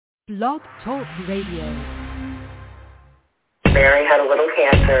Blog Talk Radio. Mary had a little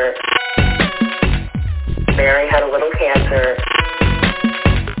cancer. Mary had a little cancer.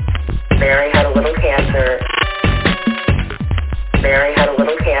 Mary had a little cancer. Mary had a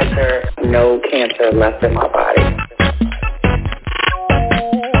little cancer. No cancer left in my body.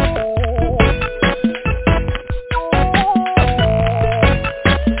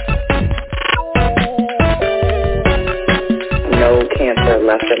 No cancer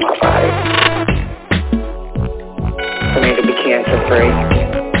left in my body. For me to be cancer free.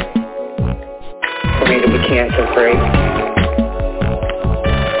 For me to be cancer free.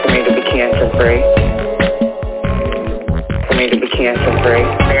 For me to be cancer free. For me to be cancer free.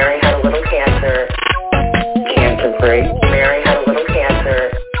 Mary had a little cancer. Cancer free. Mary had a little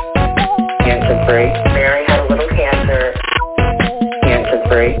cancer. Cancer free. Mary had a little cancer. Cancer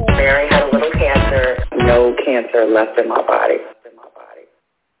free. Mary had a little cancer. No cancer left in my body.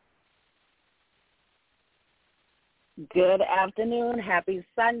 Good afternoon. Happy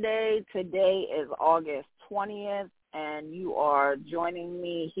Sunday. Today is August 20th, and you are joining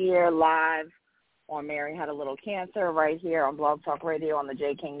me here live on Mary Had a Little Cancer right here on Blog Talk Radio on the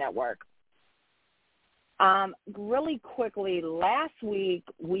J. King Network. Really quickly, last week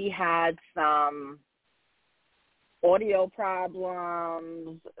we had some audio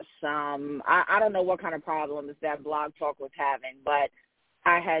problems, I don't know what kind of problems that Blog Talk was having, but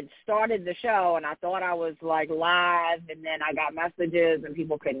I had started the show and I thought I was like live, and then I got messages and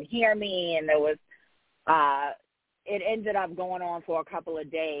people couldn't hear me, and there was it ended up going on for a couple of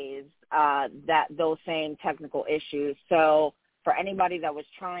days, that those same technical issues. So for anybody that was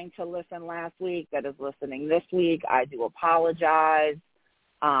trying to listen last week that is listening this week, I do apologize,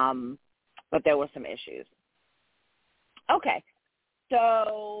 but there were some issues. Okay,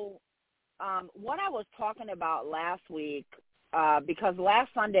 so what I was talking about last week, because last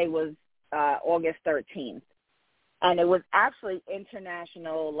Sunday was August 13th, and it was actually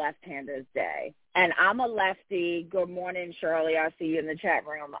International Left-Handers Day. And I'm a lefty. Good morning, Shirley. I see you in the chat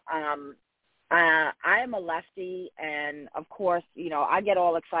room. I am a lefty, and, of course, you know, I get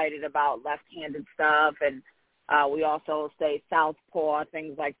all excited about left-handed stuff, and we also say southpaw,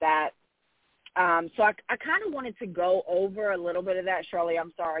 things like that. So I kind of wanted to go over a little bit of that, Shirley.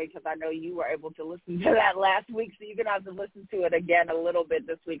 I'm sorry, because I know you were able to listen to that last week, so you're going to have to listen to it again a little bit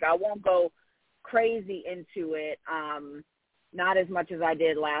this week. I won't go crazy into it, not as much as I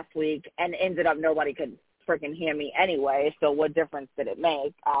did last week, and ended up nobody could freaking hear me anyway, so what difference did it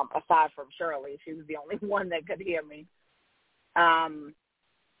make, aside from Shirley? She was the only one that could hear me.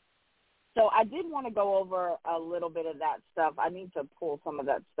 So I did want to go over a little bit of that stuff. I need to pull some of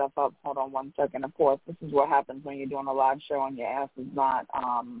that stuff up. Hold on one second. Of course, this is what happens when you're doing a live show and your ass is not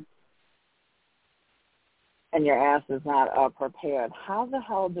prepared. How the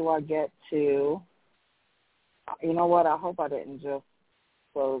hell do I get to? You know what? I hope I didn't just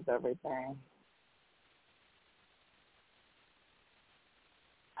close everything.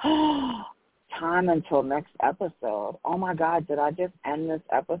 Time until next episode. Oh my God! Did I just end this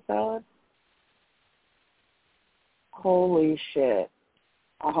episode? Holy shit.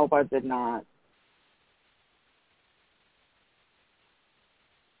 I hope I did not.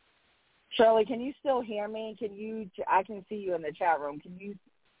 Shirley, can you still hear me? I can see you in the chat room.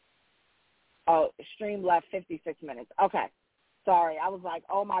 Stream left 56 minutes. Okay. Sorry. I was like,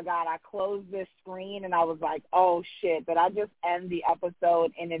 oh my God, I closed this screen and I was like, oh shit, did I just end the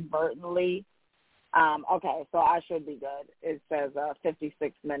episode inadvertently? Okay, so I should be good. It says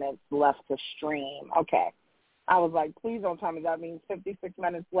 56 minutes left to stream. Okay. I was like, please don't tell me that means 56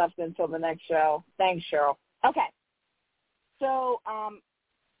 minutes left until the next show. Thanks, Cheryl. Okay. So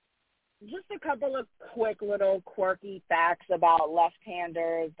just a couple of quick little quirky facts about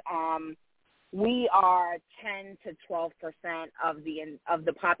left-handers. We are 10 to 12% of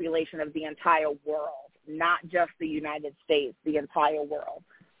the population of the entire world, not just the United States, the entire world.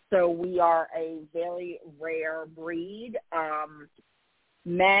 So we are a very rare breed.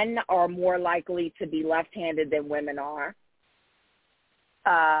 Men are more likely to be left-handed than women are.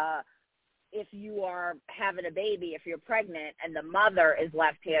 If you are having a baby, if you're pregnant and the mother is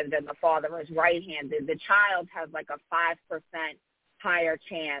left-handed and the father is right-handed, the child has like a 5% higher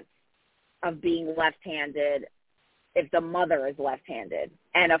chance of being left-handed if the mother is left-handed,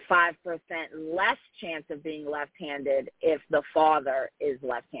 and a 5% less chance of being left-handed if the father is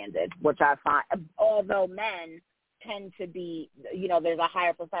left-handed, which I find, although men tend to be, you know, there's a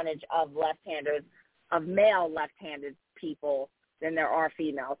higher percentage of left-handers, of male left-handed people than there are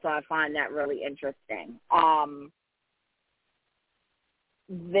female, so I find that really interesting.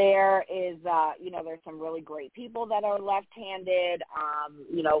 there is, there's some really great people that are left-handed.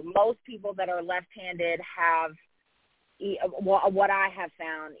 Most people that are left-handed have, what I have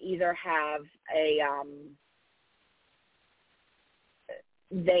found, either have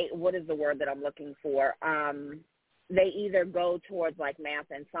what is the word that I'm looking for? They either go towards like math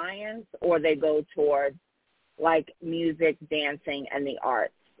and science, or they go towards like music, dancing, and the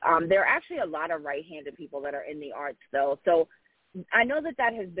arts. There are actually a lot of right-handed people that are in the arts, though. So I know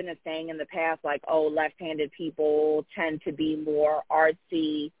that has been a saying in the past, like, oh, left-handed people tend to be more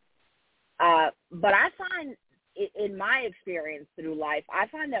artsy. But I find, in my experience through life, I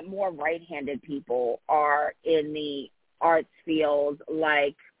find that more right-handed people are in the arts field,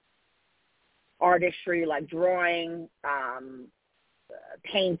 like artistry, like drawing,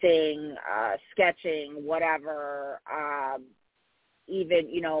 painting, sketching, whatever, even,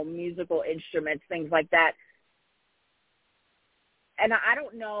 musical instruments, things like that. And I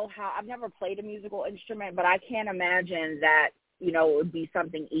don't know how, I've never played a musical instrument, but I can't imagine that, it would be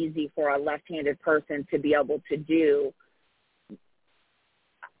something easy for a left-handed person to be able to do,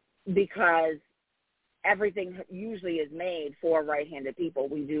 because everything usually is made for right-handed people.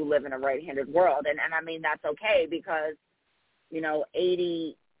 We do live in a right-handed world. And I mean, that's okay, because,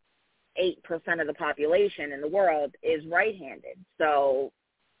 88% of the population in the world is right-handed. So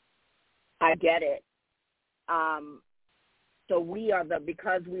I get it. So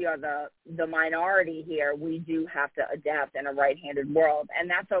because we are the minority here, we do have to adapt in a right-handed world, and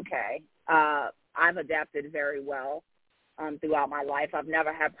that's okay. I've adapted very well throughout my life. I've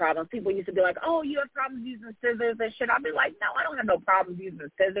never had problems. People used to be like, oh, you have problems using scissors and shit. I'd be like, no, I don't have no problems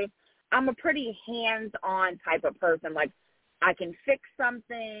using scissors. I'm a pretty hands-on type of person. Like, I can fix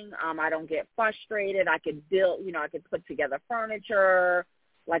something. I don't get frustrated. I could build, I could put together furniture,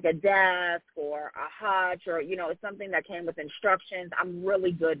 like a desk or a hutch, or, it's something that came with instructions. I'm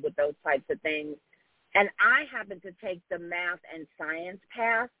really good with those types of things. And I happen to take the math and science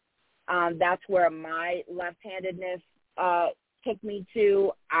path. That's where my left-handedness took me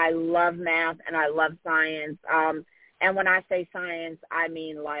to. I love math and I love science. And when I say science, I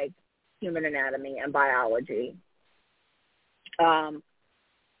mean like human anatomy and biology.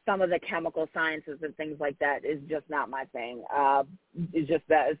 Some of the chemical sciences and things like that is just not my thing. It's just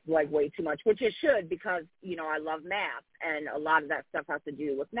that it's like way too much, which it should, because, I love math, and a lot of that stuff has to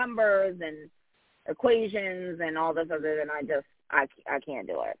do with numbers and equations and all this other, and I can't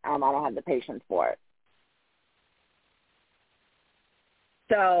do it. I don't have the patience for it.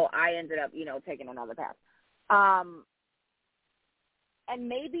 So I ended up, taking another path. And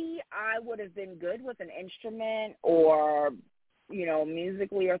maybe I would have been good with an instrument or,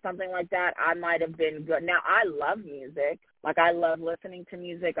 musically or something like that. I might have been good. Now, I love music. Like, I love listening to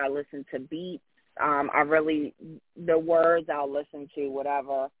music. I listen to beats. The words I'll listen to,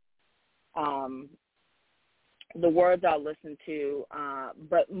 whatever. The words I'll listen to.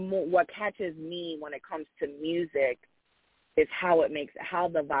 But what catches me when it comes to music is how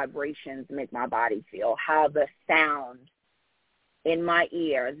the vibrations make my body feel, how the sound in my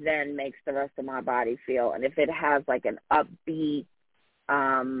ear then makes the rest of my body feel. And if it has like an upbeat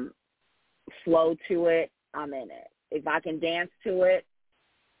flow to it, I'm in it. If I can dance to it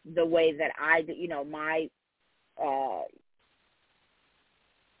the way that I do,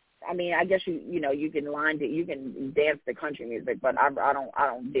 I guess you can dance to country music, but I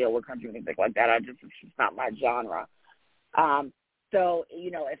don't deal with country music like that. It's not my genre. So,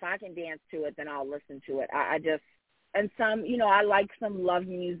 if I can dance to it, then I'll listen to it. And some, I like some love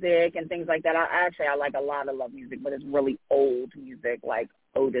music and things like that. I like a lot of love music, but it's really old music, like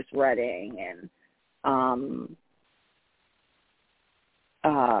Otis Redding and,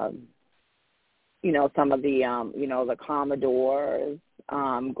 some of the, the Commodores,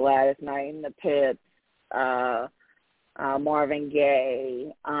 Gladys Knight and the Pips, Marvin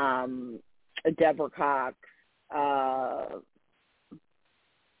Gaye, Deborah Cox,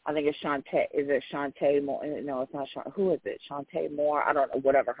 I think it's Shantae. Is it Shantae Moore? No, it's not Shantae. Who is it? Shantae Moore? I don't know,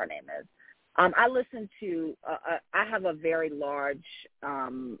 whatever her name is. I listen to, I have a very large,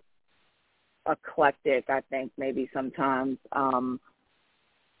 eclectic, I think, maybe sometimes,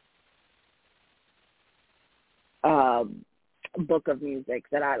 book of music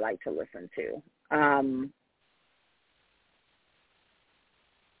that I like to listen to.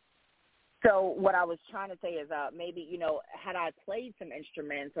 So what I was trying to say is maybe, had I played some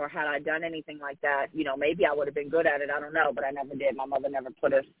instruments or had I done anything like that, maybe I would have been good at it. I don't know, but I never did. My mother never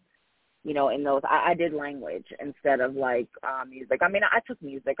put us, in those. I did language instead of, like, music. I took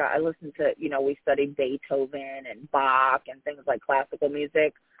music. I listened to, we studied Beethoven and Bach and things like classical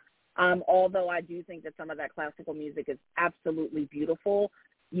music. Although I do think that some of that classical music is absolutely beautiful,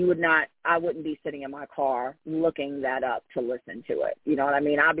 I wouldn't be sitting in my car looking that up to listen to it. You know what I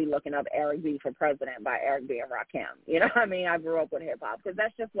mean? I'll be looking up Eric B. for President by Eric B. and Rakim. You know what I mean? I grew up with hip-hop because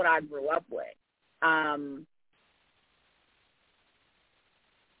that's just what I grew up with.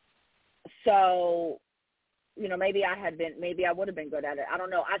 So, you know, maybe I would have been good at it. I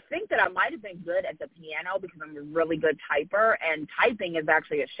don't know. I think that I might have been good at the piano because I'm a really good typer, and typing is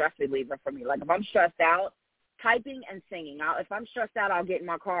actually a stress reliever for me. Like if I'm stressed out, typing and singing. If I'm stressed out, I'll get in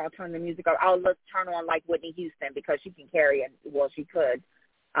my car, I'll turn the music up. I'll turn on like Whitney Houston because she can carry it. Well, she could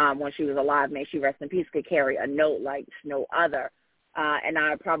when she was alive. May she rest in peace. Could carry a note like no other. And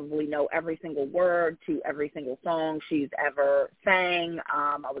I probably know every single word to every single song she's ever sang.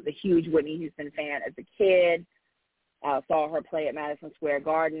 I was a huge Whitney Houston fan as a kid. Saw her play at Madison Square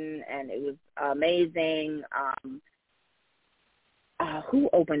Garden, and it was amazing. Who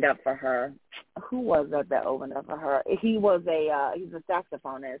opened up for her? Who was that opened up for her? He's a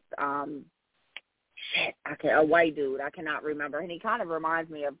saxophonist. A white dude. I cannot remember. And he kind of reminds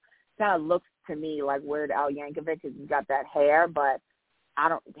me of, kind of looks to me like Weird Al Yankovic. He's got that hair, but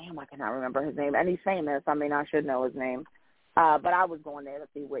I cannot remember his name. And he's famous. I mean, I should know his name. But I was going there to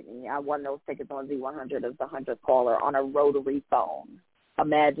see Whitney. I won those tickets on Z100 as the 100th caller on a rotary phone.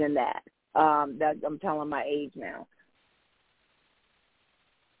 Imagine that. That I'm telling my age now.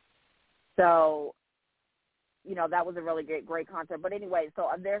 So, you know, that was a really great concert. But anyway, so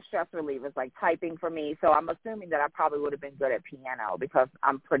their stress relievers, like typing for me. So I'm assuming that I probably would have been good at piano because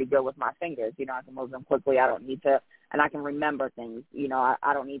I'm pretty good with my fingers. You know, I can move them quickly. I don't need to, and I can remember things. You know,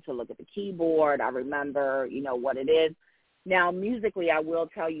 I don't need to look at the keyboard. I remember, you know, what it is. Now, musically, I will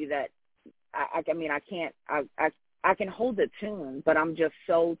tell you that, I can hold a tune, but I'm just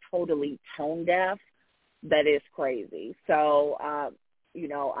so totally tone deaf that it's crazy. So, you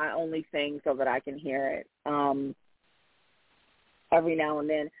know, I only sing so that I can hear it every now and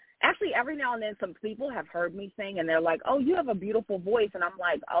then. Actually, every now and then some people have heard me sing, and they're like, oh, you have a beautiful voice. And I'm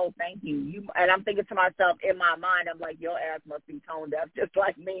like, oh, thank you. And I'm thinking to myself in my mind, I'm like, your ass must be tone deaf just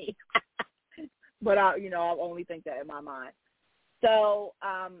like me. But, I only think that in my mind. So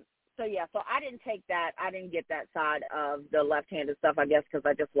I didn't take that. I didn't get that side of the left-handed stuff, I guess, because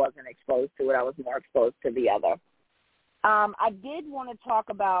I just wasn't exposed to it. I was more exposed to the other. I did want to talk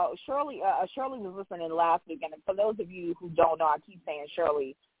about Shirley. Shirley was listening last week, and for those of you who don't know, I keep saying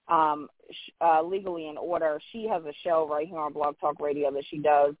Shirley, Legally in Order. She has a show right here on Blog Talk Radio that she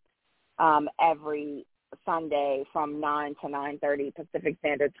does every Sunday from 9 to 9:30 Pacific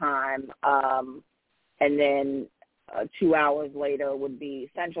Standard Time, and then 2 hours later would be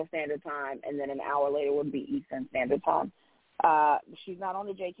Central Standard Time, and then an hour later would be Eastern Standard Time. She's not on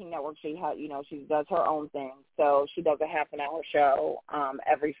the J King Network. She does her own thing. So she does a half-an-hour show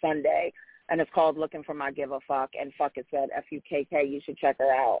every Sunday, and it's called Looking for My Give a Fuck, and fuck is said F-U-K-K. You should check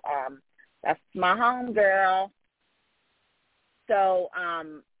her out. That's my home girl. So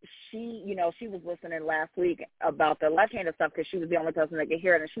she was listening last week about the left-handed stuff because she was the only person that could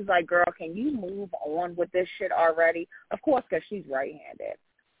hear it, and she's like, girl, can you move on with this shit already? Of course, because she's right-handed.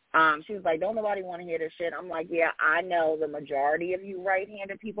 She was like, don't nobody want to hear this shit. I'm like, yeah, I know the majority of you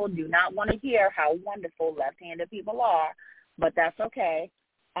right-handed people do not want to hear how wonderful left-handed people are, but that's okay.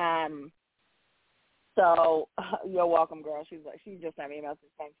 So you're welcome, girl. She just sent me a message.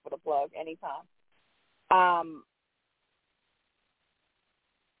 Thanks for the plug. Anytime.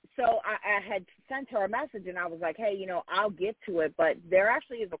 So I had sent her a message, and I was like, hey, I'll get to it, but there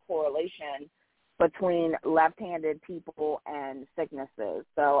actually is a correlation between left-handed people and sicknesses.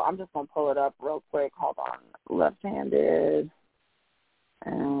 So I'm just going to pull it up real quick. Hold on. Left-handed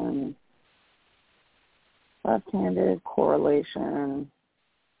correlation.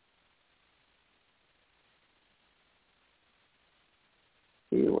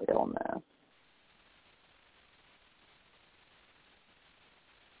 To illness.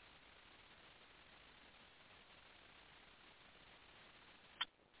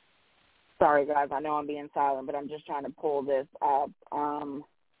 Sorry, guys. I know I'm being silent, but I'm just trying to pull this up. And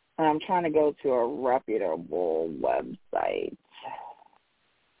I'm trying to go to a reputable website.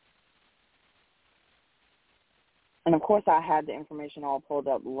 And, of course, I had the information all pulled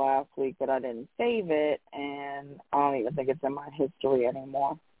up last week, but I didn't save it, and I don't even think it's in my history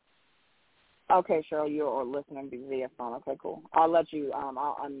anymore. Okay, Cheryl, you're listening via phone. Okay, cool. I'll let you,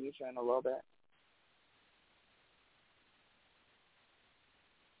 I'll unmute you in a little bit.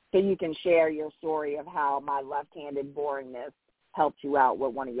 So you can share your story of how my left-handed boringness helped you out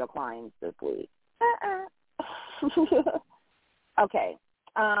with one of your clients this week. Okay.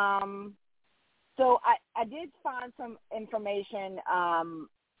 So I did find some information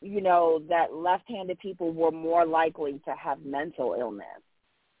that left-handed people were more likely to have mental illness,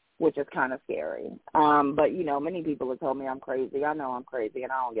 which is kind of scary. But, many people have told me I'm crazy. I know I'm crazy,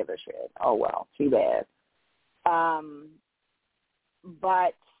 and I don't give a shit. Oh, well, too bad.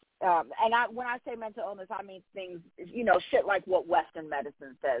 When I say mental illness, I mean things, shit like what Western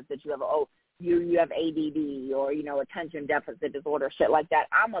medicine says, that you have, you have ADD or, attention deficit disorder, shit like that.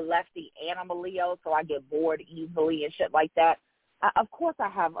 I'm a lefty and I'm a Leo, so I get bored easily and shit like that. Of course I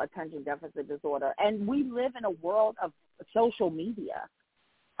have attention deficit disorder, and we live in a world of social media.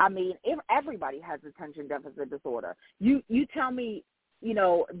 I mean, everybody has attention deficit disorder. You tell me,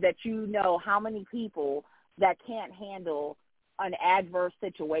 that how many people that can't handle an adverse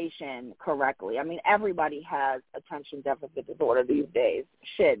situation correctly. I mean, everybody has attention deficit disorder these days.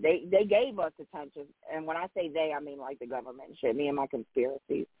 Shit, they gave us attention, and when I say they, I mean like the government and shit, me and my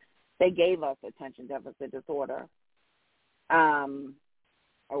conspiracies. They gave us attention deficit disorder.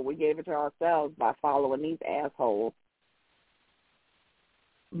 Or we gave it to ourselves by following these assholes.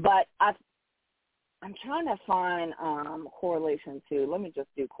 But I'm trying to find correlation to, let me just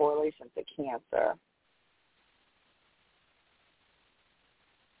do correlation to cancer.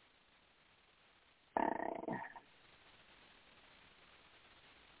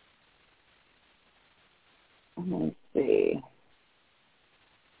 Let me see.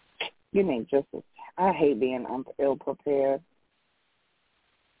 Give me just I hate being ill-prepared.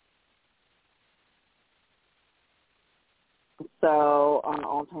 So, on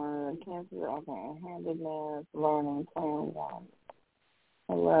alternative cancer, handedness, learning, plan one.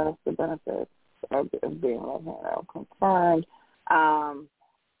 Unless the benefits of being left-handed are confirmed. I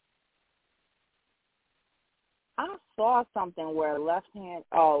saw something where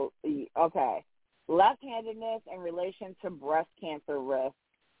left-handedness in relation to breast cancer risk.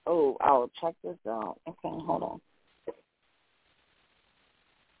 Oh, I'll check this out. Okay, hold on.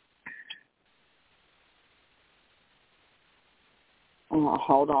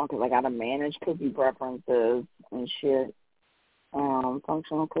 Hold on, because I got to manage cookie preferences and shit.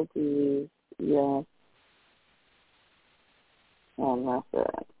 Functional cookies, yes. And that's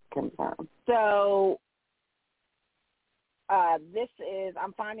it. Confirm. So,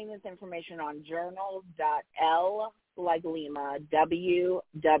 I'm finding this information on journals.l, like Lima, www.com.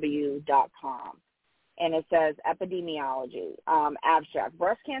 And it says epidemiology. Abstract.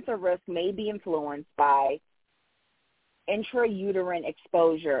 Breast cancer risk may be influenced by intrauterine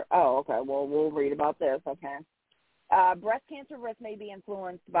exposure. Oh, okay. Well, we'll read about this, okay. Breast cancer risk may be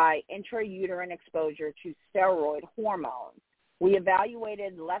influenced by intrauterine exposure to steroid hormones. We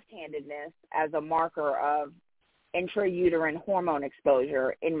evaluated left-handedness as a marker of intrauterine hormone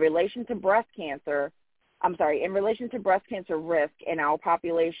exposure in relation to breast cancer risk in our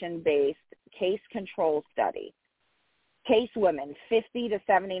population-based case control study. Case women 50 to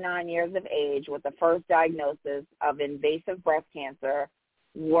 79 years of age with the first diagnosis of invasive breast cancer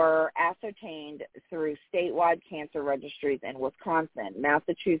were ascertained through statewide cancer registries in Wisconsin,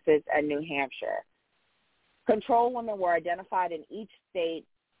 Massachusetts, and New Hampshire. Control women were identified in each state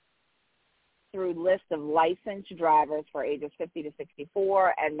through lists of licensed drivers for ages 50 to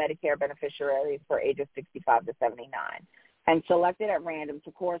 64 and Medicare beneficiaries for ages 65 to 79, and selected at random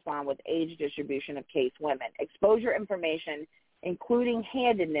to correspond with age distribution of case women. Exposure information, including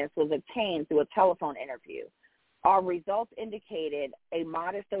handedness, was obtained through a telephone interview. Our results indicated a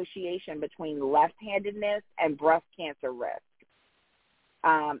modest association between left-handedness and breast cancer risk.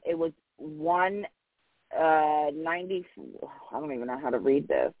 It was 190. I don't even know how to read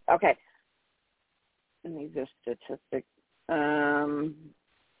this. Okay. These are statistics. I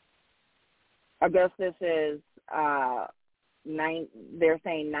guess this is they're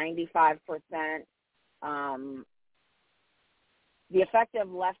saying 95%. The effect of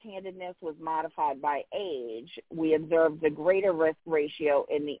left-handedness was modified by age. We observed the greater risk ratio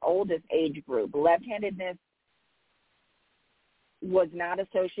in the oldest age group. Left-handedness was not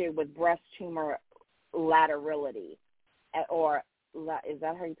associated with breast tumor laterality, or is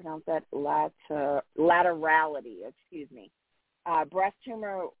that how you pronounce that? Laterality, excuse me. Breast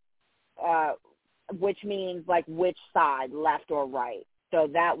tumor, which means like which side, left or right. So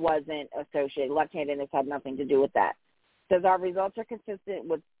that wasn't associated. Left-handedness had nothing to do with that. Says our results are consistent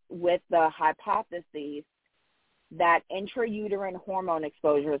with the hypotheses that intrauterine hormone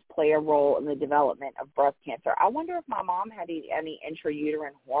exposures play a role in the development of breast cancer. I wonder if my mom had any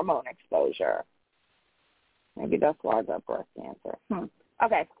intrauterine hormone exposure. Maybe that's why I got breast cancer.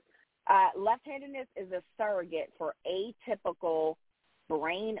 Okay. Left-handedness is a surrogate for atypical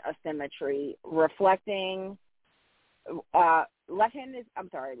brain asymmetry, reflecting left-handedness. I'm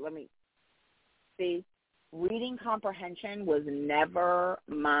sorry. Let me see. reading comprehension was never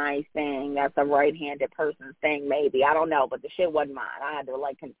my thing. That's a right-handed person's thing, maybe. I don't know, but the shit wasn't mine. I had to,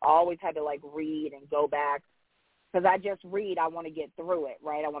 always had to, read and go back. Because I just read, I want to get through it,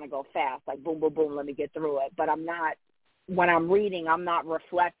 right? I want to go fast, like boom, boom, boom, let me get through it. But I'm not, when I'm reading, I'm not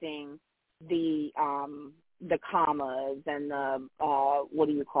reflecting the commas and the, what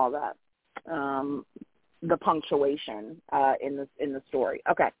do you call that? The punctuation in the story.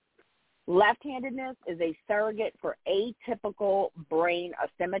 Okay. Left-handedness is a surrogate for atypical brain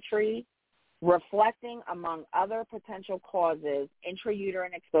asymmetry, reflecting, among other potential causes,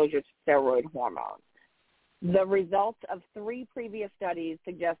 intrauterine exposure to steroid hormones. The results of 3 previous studies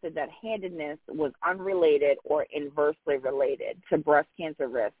suggested that handedness was unrelated or inversely related to breast cancer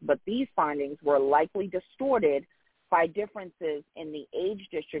risk, but these findings were likely distorted by differences in the age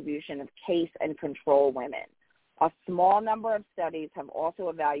distribution of case and control women. A small number of studies have also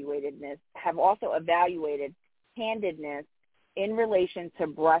evaluated handedness in relation to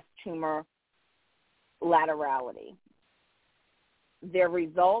breast tumor laterality. Their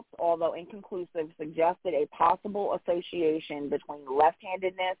results, although inconclusive, suggested a possible association between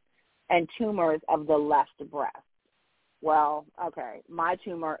left-handedness and tumors of the left breast. Well, okay, my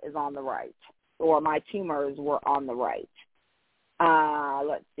tumor is on the right, or my tumors were on the right.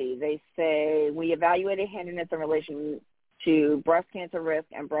 Let's see. They say we evaluated handedness in relation to breast cancer risk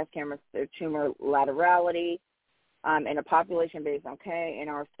and breast cancer tumor laterality in a population based on in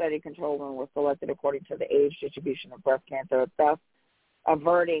our study control room was selected according to the age distribution of breast cancer, thus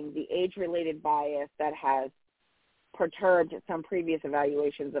averting the age-related bias that has perturbed some previous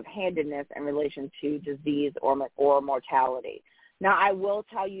evaluations of handedness in relation to disease or mortality. Now, I will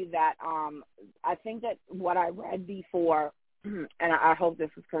tell you that I think that what I read before, and I hope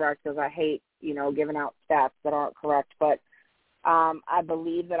this is correct because I hate, giving out stats that aren't correct, but I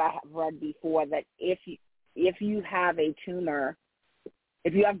believe that I have read before that if you have a tumor,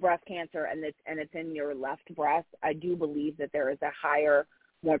 if you have breast cancer and it's in your left breast, I do believe that there is a higher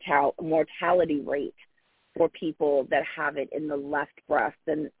mortality rate for people that have it in the left breast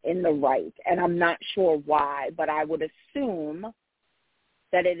than in the right. And I'm not sure why, but I would assume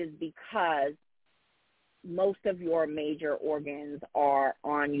that it is because most of your major organs are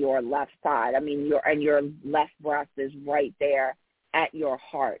on your left side. I mean, your left breast is right there at your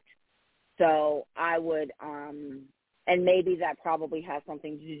heart. So I would, and maybe that probably has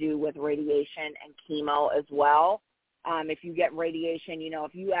something to do with radiation and chemo as well. If you get radiation,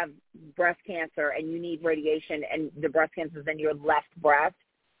 if you have breast cancer and you need radiation and the breast cancer is in your left breast,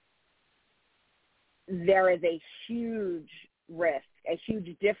 there is a huge risk, a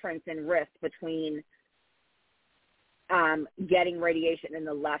huge difference in risk between getting radiation in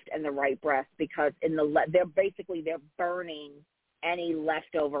the left and the right breast, because in the they're burning any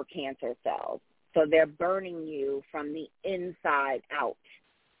leftover cancer cells. So they're burning you from the inside out.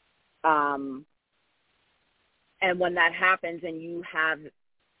 And when that happens and you have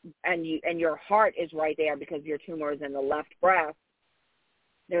and your heart is right there because your tumor is in the left breast,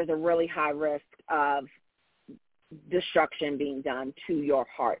 there's a really high risk of destruction being done to your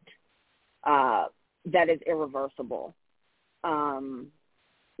heart that is irreversible. And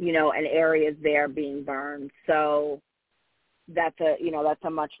areas there being burned. So that's a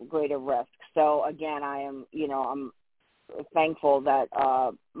much greater risk. So again, I'm thankful that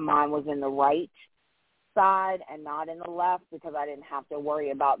mine was in the right side and not in the left, because I didn't have to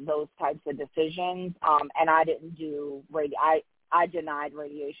worry about those types of decisions. And I didn't do I denied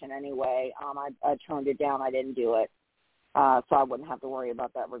radiation anyway. I turned it down. I didn't do it. So I wouldn't have to worry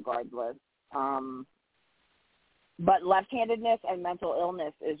about that regardless. But left-handedness and mental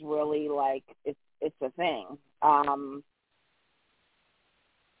illness is really it's a thing.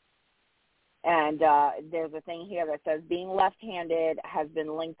 And there's a thing here that says being left-handed has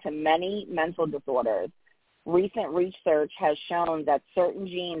been linked to many mental disorders. Recent research has shown that certain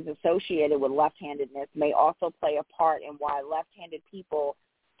genes associated with left-handedness may also play a part in why left-handed people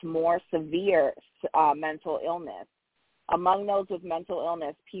have more severe mental illness. Among those with mental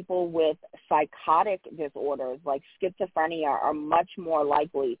illness, people with psychotic disorders like schizophrenia are much more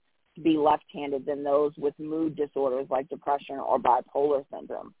likely to be left-handed than those with mood disorders like depression or bipolar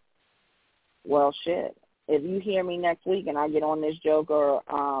syndrome. Well, shit. If you hear me next week and I get on this joke or,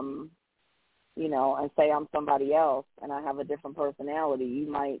 and say I'm somebody else and I have a different personality, you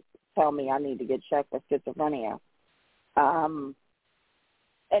might tell me I need to get checked for schizophrenia.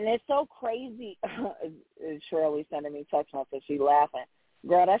 And it's so crazy. Shirley sending me text message. She laughing.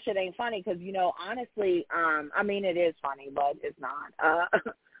 Girl, that shit ain't funny because, honestly, it is funny, but it's not.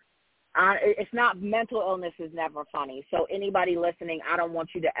 it's not, mental illness is never funny. So anybody listening, I don't want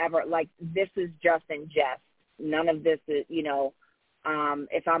you to ever, like, this is just in jest. None of this is,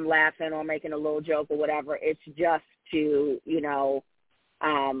 if I'm laughing or making a little joke or whatever, it's just to,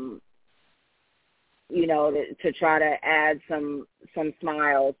 to try to add some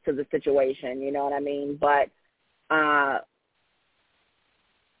smiles to the situation, you know what I mean? But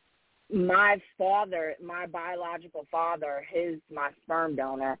my biological father, my sperm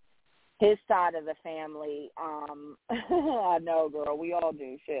donor, his side of the family, I know, girl, we all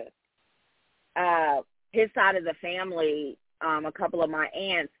do shit. His side of the family, a couple of my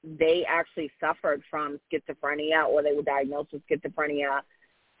aunts, they actually suffered from schizophrenia, or they were diagnosed with schizophrenia,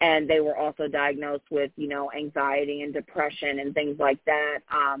 and they were also diagnosed with, anxiety and depression and things like that.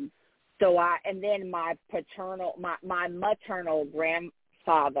 And then my maternal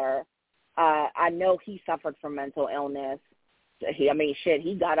grandfather, I know he suffered from mental illness.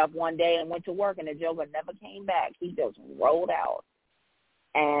 He got up one day and went to work, and the joker never came back. He just rolled out.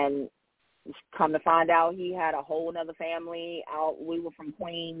 And come to find out, he had a whole other family out. We were from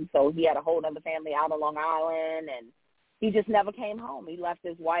Queens, so he had a whole other family out on Long Island, and he just never came home. He left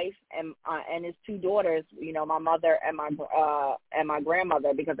his wife and his two daughters, my mother and my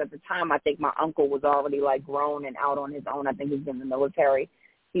grandmother, because at the time I think my uncle was already like grown and out on his own. I think he's in the military.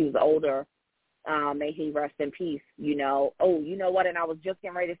 He was older. May he rest in peace, Oh, you know what? And I was just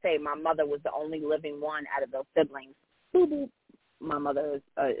getting ready to say, my mother was the only living one out of those siblings. Boop, boop. My mother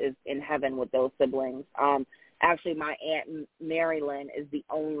is in heaven with those siblings. Actually, my Aunt Marilyn is the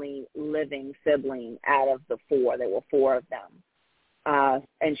only living sibling out of the four. There were four of them.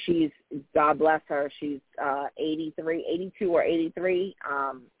 And she's, God bless her, she's 82 or 83,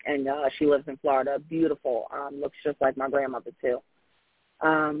 and she lives in Florida. Beautiful. Looks just like my grandmother, too.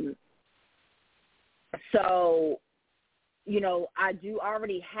 So, I do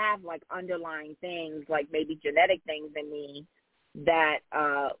already have, like, underlying things, like maybe genetic things in me that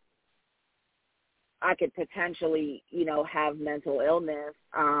I could potentially, have mental illness.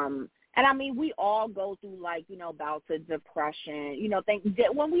 And, we all go through, like, bouts of depression,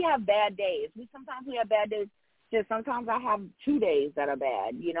 when we have bad days. Sometimes we have bad days. Just sometimes I have 2 days that are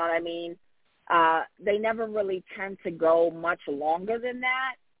bad, you know what I mean? They never really tend to go much longer than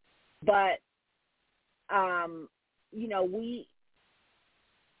that. But,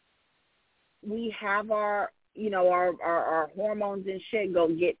 we have our hormones and shit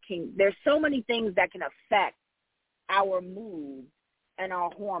there's so many things that can affect our mood and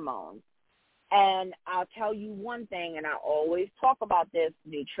our hormones. And I'll tell you one thing, and I always talk about this: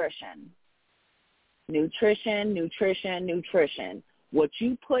 nutrition. What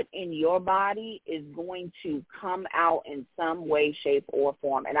you put in your body is going to come out in some way, shape, or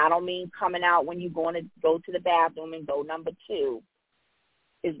form. And I don't mean coming out when you're going to go to the bathroom and go number 2.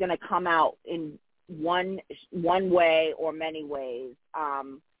 It's going to come out in one way or many ways.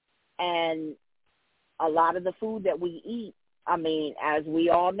 And a lot of the food that we eat, as we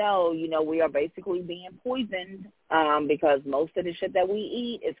all know, we are basically being poisoned because most of the shit that we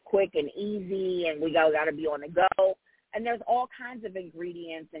eat is quick and easy, and we got to be on the go. And there's all kinds of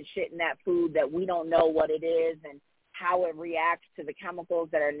ingredients and shit in that food that we don't know what it is and how it reacts to the chemicals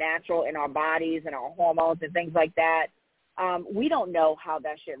that are natural in our bodies and our hormones and things like that. We don't know how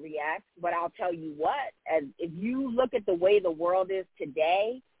that shit reacts, but I'll tell you what, if you look at the way the world is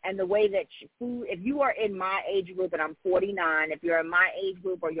today and the way that food, if you are in my age group, and I'm 49, if you're in my age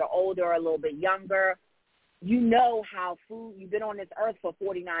group or you're older or a little bit younger, you know how food, you've been on this earth for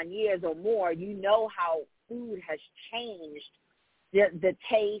 49 years or more, you know how food has changed, the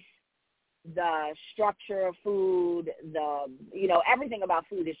taste, the structure of food, everything about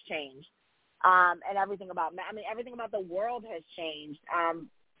food has changed. And everything about the world has changed,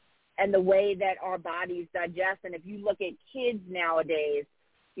 and the way that our bodies digest. And if you look at kids nowadays,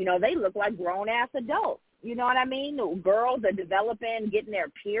 they look like grown-ass adults. You know what I mean? Girls are developing, getting their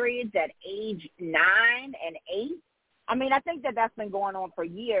periods at age 9 and 8. I think that that's been going on for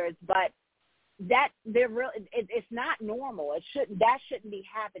years, but it's not normal. That shouldn't be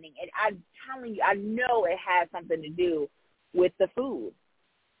happening. And I'm telling you, I know it has something to do with the food.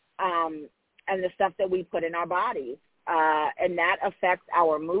 And the stuff that we put in our bodies. And that affects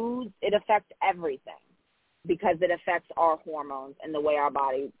our moods. It affects everything because it affects our hormones and the way our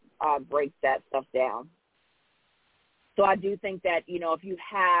body breaks that stuff down. So I do think that, if you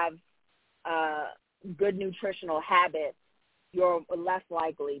have good nutritional habits, you're less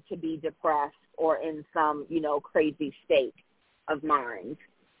likely to be depressed or in some, crazy state of mind.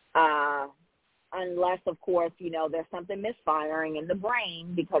 Unless, of course, there's something misfiring in the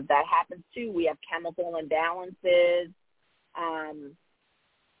brain, because that happens too. We have chemical imbalances.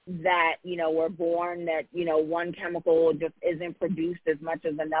 that, we're born that, one chemical just isn't produced as much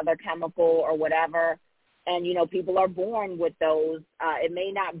as another chemical or whatever. And, people are born with those. It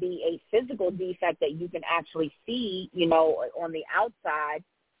may not be a physical defect that you can actually see, on the outside,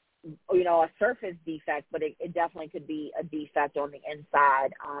 a surface defect, but it definitely could be a defect on the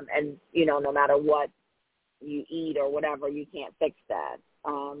inside. And, no matter what you eat or whatever, you can't fix that.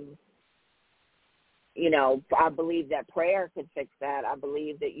 I believe that prayer could fix that. I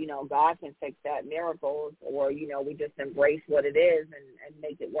believe that, God can fix that, miracles, or, we just embrace what it is and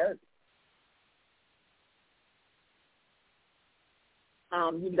make it work.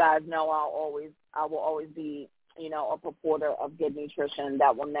 You guys know I will always be, a purporter of good nutrition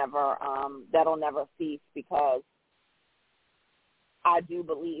that will never, that'll never cease, because I do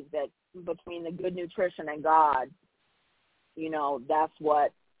believe that between the good nutrition and God, that's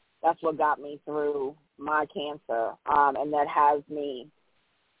what got me through my cancer, and that has me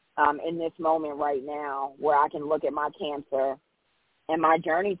in this moment right now where I can look at my cancer and my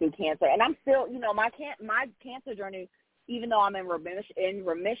journey through cancer, and I'm still, my cancer journey, even though I'm in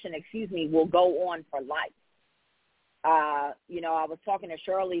remission, will go on for life. I was talking to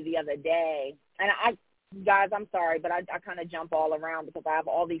Shirley the other day, and guys, I'm sorry, but I kind of jump all around because I have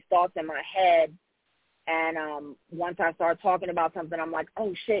all these thoughts in my head. And once I start talking about something, I'm like,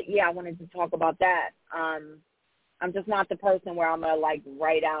 oh, shit, yeah, I wanted to talk about that. I'm just not the person where I'm going to,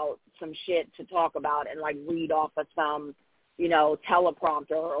 write out some shit to talk about and, read off of some,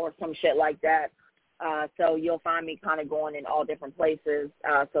 teleprompter or some shit like that. So you'll find me kind of going in all different places,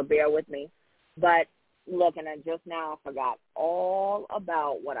 so bear with me. But, look, and just now I forgot all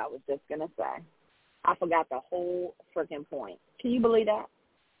about what I was just going to say. I forgot the whole freaking point. Can you believe that?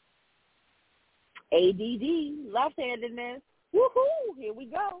 ADD, left-handedness. Woohoo! Here we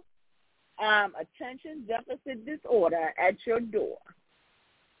go. Attention deficit disorder at your door.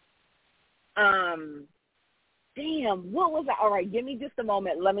 Damn, what was that? All right, give me just a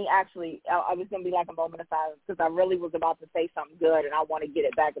moment. Let me actually, I was going to be like a moment of silence because I really was about to say something good, and I want to get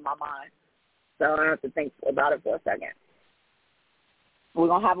it back in my mind. So I have to think about it for a second. We're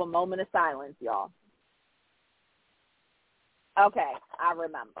going to have a moment of silence, y'all. Okay, I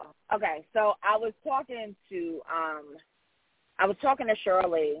remember. Okay, so I was talking to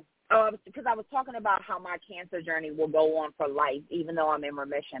Shirley. Because I was talking about how my cancer journey will go on for life, even though I'm in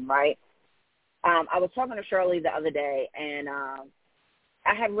remission, right? I was talking to Shirley the other day, and I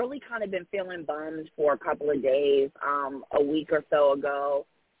had really kind of been feeling bummed for a couple of days, a week or so ago,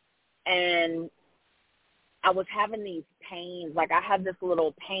 and I was having these pains. I had this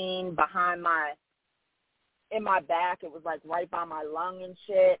little pain in my back. It was right by my lung and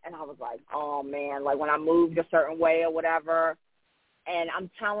shit, and I was like, oh man, when I moved a certain way or whatever. And I'm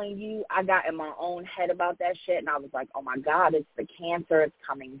telling you, I got in my own head about that shit, and I was like, oh my God, it's the cancer, it's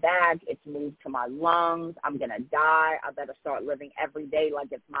coming back, it's moved to my lungs, I'm gonna die, I better start living every day like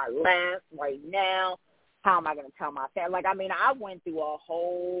it's my last right now. How am I gonna tell my family? I went through a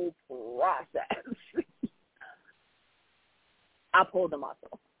whole process. I pulled a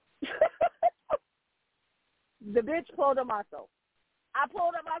muscle. The bitch pulled a muscle. I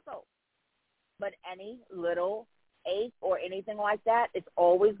pulled a muscle. But any little ache or anything like that, it's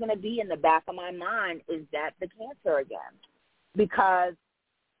always going to be in the back of my mind, is that the cancer again? Because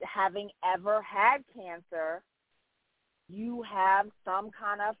having ever had cancer, you have some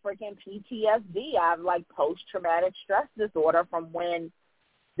kind of freaking PTSD. I have post-traumatic stress disorder from when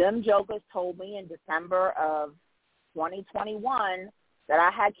them jokers told me in December of 2021 that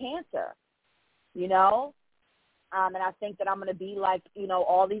I had cancer, and I think that I'm going to be like,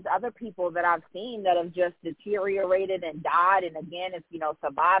 all these other people that I've seen that have just deteriorated and died. And again, it's,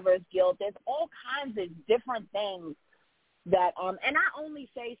 survivor's guilt. There's all kinds of different things that, and I only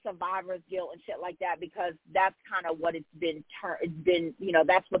say survivor's guilt and shit like that because that's kind of what it's been,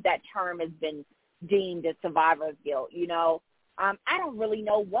 that's what that term has been deemed as, survivor's guilt, I don't really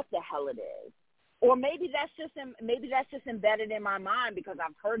know what the hell it is. Or maybe that's just embedded in my mind because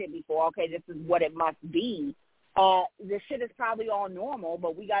I've heard it before. Okay, this is what it must be. This shit is probably all normal,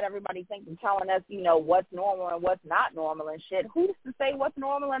 but we got everybody telling us, what's normal and what's not normal and shit. Who's to say what's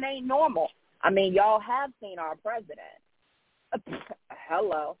normal and ain't normal? Y'all have seen our president.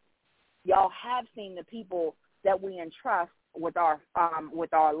 Hello. Y'all have seen the people that we entrust with our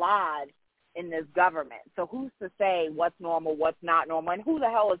lives in this government. So who's to say what's normal, what's not normal, and who the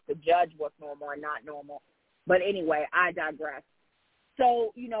hell is to judge what's normal and not normal? But anyway, I digress.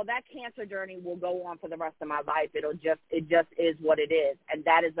 So, that cancer journey will go on for the rest of my life. It just is what it is, and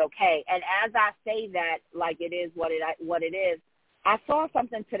that is okay. And as I say that, it is what it is, I saw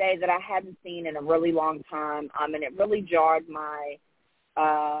something today that I hadn't seen in a really long time, and it really jarred my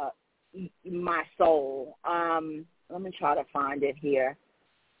my soul. Let me try to find it here.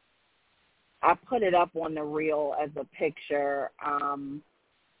 I put it up on the reel as a picture. It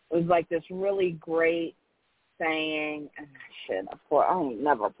was like this really great saying, and shit, of course, I ain't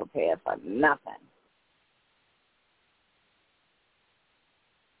never prepared for nothing.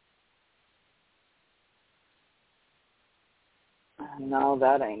 No,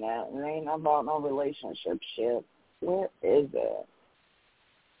 that ain't it. It ain't about no relationship shit. Where is it?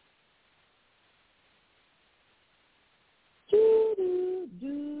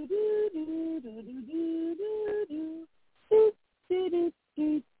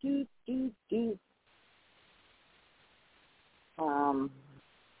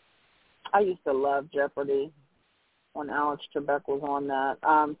 I used to love Jeopardy when Alex Trebek was on that.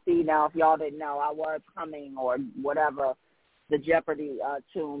 See, now, if y'all didn't know, I was humming or whatever the Jeopardy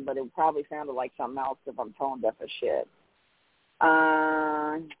tune, but it probably sounded like something else if I'm tone deaf as shit.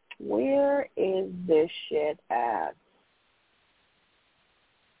 Where is this shit at?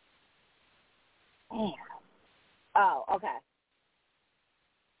 Damn. Oh, okay.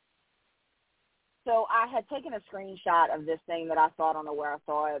 So I had taken a screenshot of this thing that I saw. I don't know where I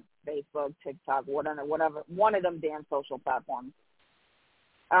saw it, Facebook, TikTok, whatever, one of them damn social platforms.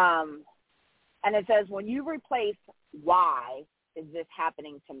 And it says, when you replace why is this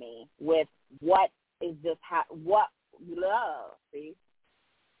happening to me with what is this, what love, see?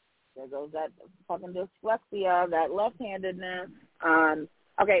 There goes that fucking dyslexia, that left-handedness.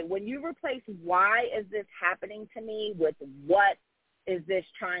 Okay, when you replace why is this happening to me with what is this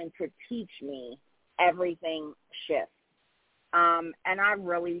trying to teach me, everything shifts. And I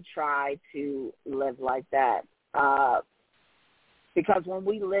really try to live like that. Because when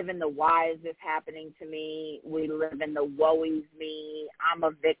we live in the why is this happening to me, we live in the woe is me, I'm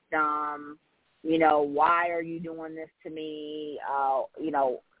a victim, you know, why are you doing this to me, you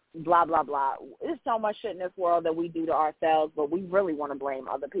know, blah, blah, blah. There's so much shit in this world that we do to ourselves, but we really want to blame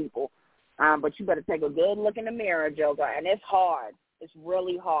other people. But you better take a good look in the mirror, Joker, and it's hard. It's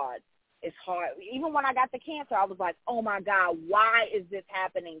really hard. It's hard. Even when I got the cancer, I was like, oh, my God, why is this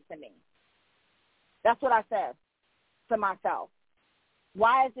happening to me? That's what I said to myself.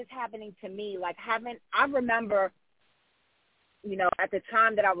 Why is this happening to me? Like, I remember, you know, at the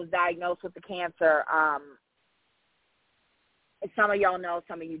time that I was diagnosed with the cancer, some of y'all know,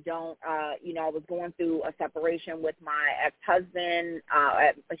 some of you don't, you know, I was going through a separation with my ex-husband.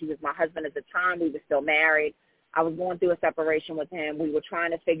 He was my husband at the time. We were still married. I was going through a separation with him. We were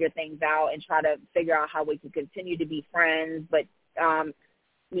trying to figure things out and try to figure out how we could continue to be friends, but,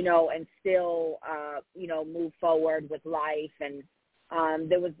 you know, and still, you know, move forward with life. And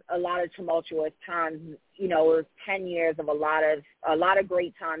there was a lot of tumultuous times. You know, it was 10 years of a lot of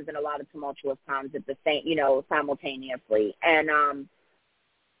great times and a lot of tumultuous times at the same, you know, simultaneously. And,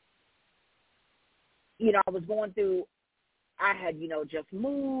 you know, I was going through, I had, you know, just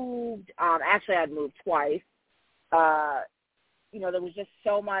moved. Actually, I'd moved twice. You know, there was just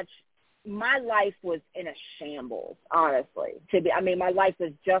so much. My life was in a shambles, honestly. My life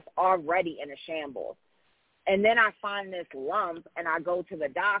was just already in a shambles. And then I find this lump, and I go to the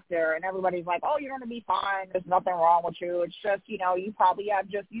doctor, and everybody's like, "Oh, you're going to be fine. There's nothing wrong with you. It's just, you know, you probably have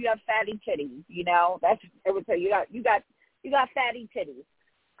fatty titties. You know, that's it would say you got fatty titties."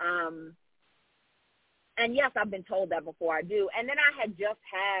 And yes, I've been told that before. I do. And then I had just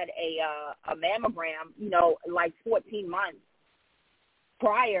had a mammogram, you know, like 14 months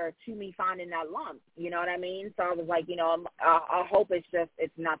prior to me finding that lump. You know what I mean? So I was like, you know, I hope it's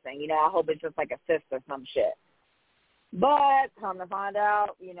nothing. You know, I hope it's just like a cyst or some shit. But come to find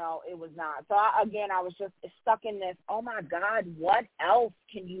out, you know, it was not. So I was just stuck in this, oh, my God, what else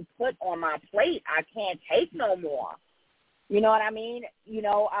can you put on my plate? I can't take no more. You know what I mean? You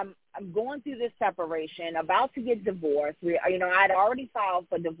know, I'm going through this separation, about to get divorced. You know, I had already filed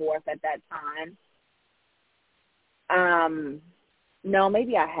for divorce at that time. No,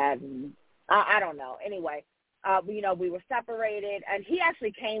 maybe I hadn't. I don't know. Anyway, you know, we were separated, and he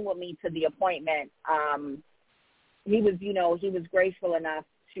actually came with me to the appointment. He was, you know, he was graceful enough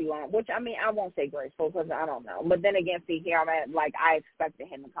to, which, I mean, I won't say graceful because I don't know. But then again, see, here I'm at, like, I expected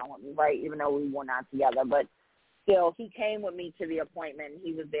him to come with me, right, even though we were not together. But still, he came with me to the appointment.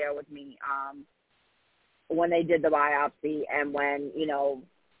 He was there with me when they did the biopsy, and when, you know,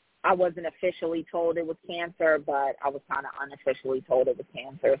 I wasn't officially told it was cancer, but I was kind of unofficially told it was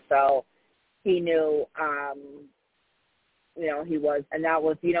cancer. So he knew, you know, he was, and that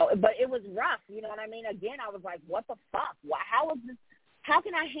was, you know, but it was rough, you know what I mean? Again, I was like, what the fuck? How is this? How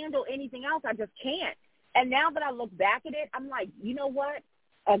can I handle anything else? I just can't. And now that I look back at it, I'm like, you know what?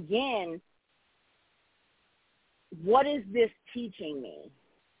 Again, what is this teaching me?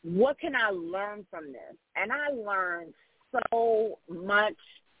 What can I learn from this? And I learned so much.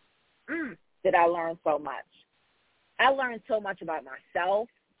 Did I learn so much? I learned so much about myself.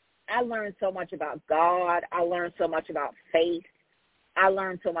 I learned so much about God. I learned so much about faith. I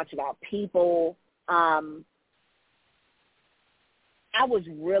learned so much about people. I was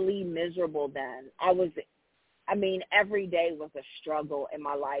really miserable then. Every day was a struggle in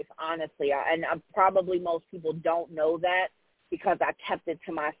my life, honestly. And probably most people don't know that because I kept it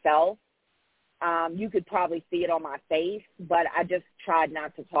to myself. You could probably see it on my face, but I just tried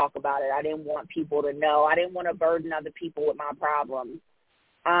not to talk about it. I didn't want people to know. I didn't want to burden other people with my problems.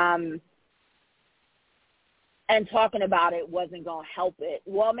 And talking about it wasn't going to help it.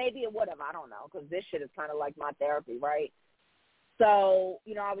 Well, maybe it would have. I don't know, because this shit is kind of like my therapy, right? So,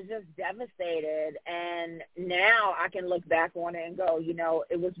 I was just devastated. And now I can look back on it and go,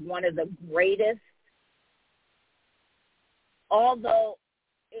 it was one of the greatest, although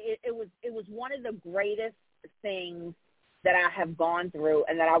it was one of the greatest things that I have gone through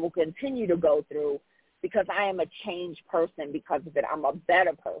and that I will continue to go through, because I am a changed person because of it. I'm a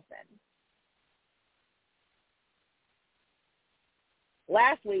better person.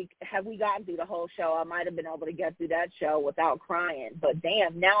 Last week, had we gotten through the whole show, I might have been able to get through that show without crying. But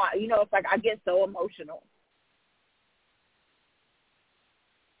damn, now, it's like I get so emotional.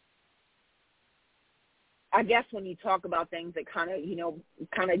 I guess when you talk about things, it kind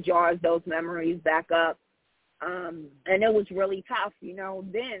of jars those memories back up. And it was really tough,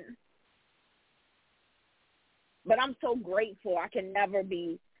 then. But I'm so grateful. I can never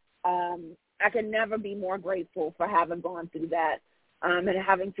be more grateful for having gone through that. And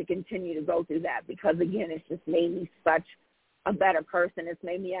having to continue to go through that, because, again, it's just made me such a better person. It's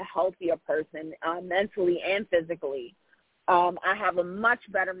made me a healthier person, mentally and physically. I have a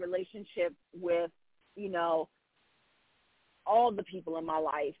much better relationship with, all the people in my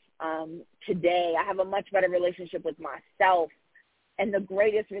life today. I have a much better relationship with myself, and the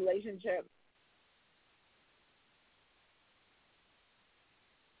greatest relationship,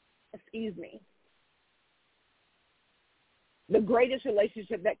 the greatest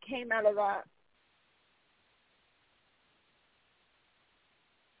relationship that came out of that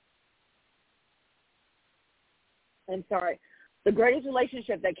the greatest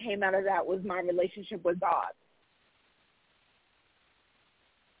relationship that came out of that was my relationship with God.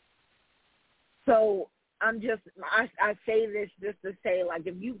 So I say this just to say, like,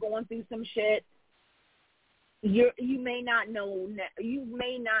 if you're going through some shit, you may not know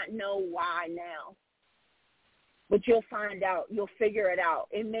why now. But you'll find out. You'll figure it out.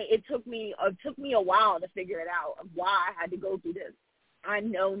 It took me a while to figure it out of why I had to go through this. I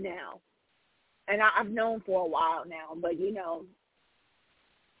know now, and I've known for a while now. But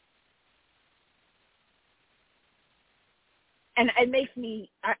and it makes me.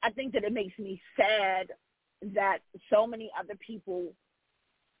 I think that it makes me sad that so many other people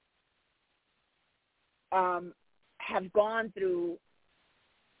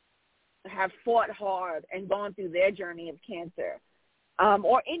have fought hard and gone through their journey of cancer,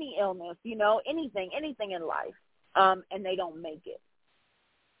 or any illness, anything in life, and they don't make it.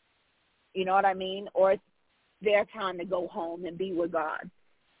 You know what I mean? Or it's their time to go home and be with God.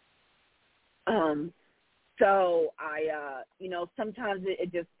 So I, sometimes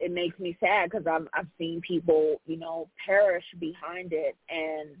it makes me sad, because I've seen people, perish behind it,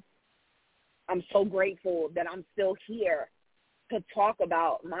 and I'm so grateful that I'm still here to talk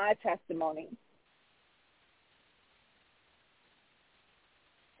about my testimony.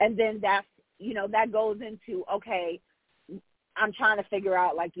 And then that goes into, okay, I'm trying to figure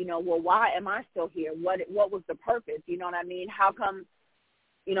out, well, why am I still here? What was the purpose? You know what I mean? How come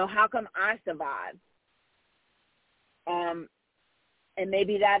I survived? And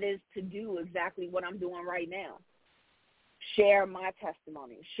maybe that is to do exactly what I'm doing right now. Share my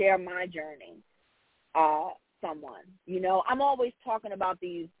testimony, share my journey. Someone, I'm always talking about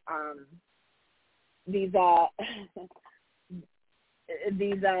these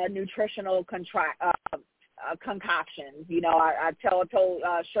nutritional concoctions. I told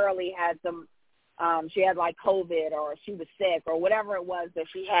Shirley had some, she had like COVID, or she was sick, or whatever it was that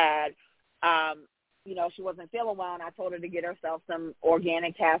she had. She wasn't feeling well, and I told her to get herself some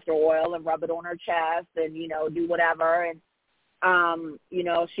organic castor oil and rub it on her chest, and do whatever. And she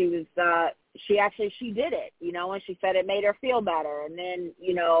did it, and she said it made her feel better. And then,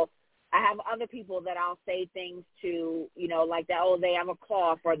 I have other people that I'll say things to, like that, oh, they have a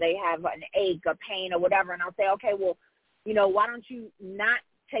cough, or they have an ache, a pain, or whatever. And I'll say, okay, well, why don't you not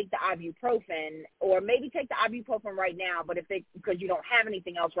take the ibuprofen, or maybe take the ibuprofen right now, but because you don't have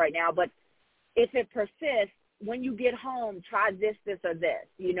anything else right now. But if it persists, when you get home, try this, or this,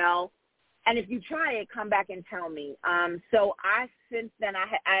 you know. And if you try it, come back and tell me. So since then,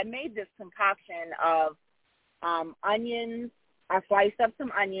 I made this concoction of onions. I sliced up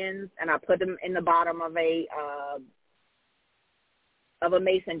some onions, and I put them in the bottom of a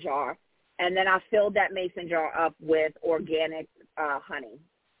mason jar. And then I filled that mason jar up with organic honey.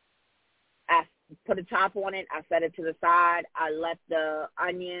 I put a top on it. I set it to the side. I let the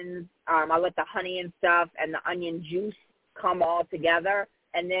onions, I let the honey and stuff and the onion juice come all together.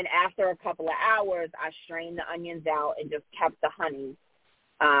 And then after a couple of hours, I strained the onions out and just kept the honey.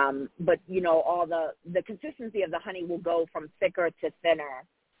 But, you know, all the consistency of the honey will go from thicker to thinner.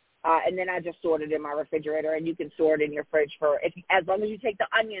 And then I just stored it in my refrigerator, and you can store it in your fridge as long as you take the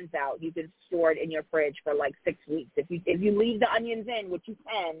onions out, you can store it in your fridge for like 6 weeks. If you leave the onions in, which you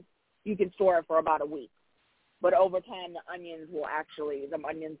can store it for about a week. But over time, the onions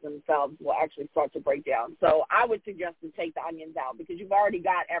themselves will actually start to break down. So I would suggest to take the onions out because you've already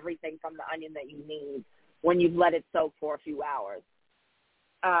got everything from the onion that you need when you've let it soak for a few hours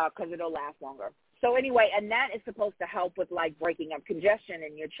because it'll last longer. So anyway, and that is supposed to help with, like, breaking up congestion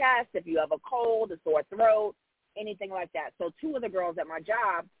in your chest, if you have a cold, a sore throat, anything like that. So 2 of the girls at my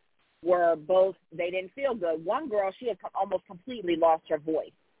job they didn't feel good. One girl, she had almost completely lost her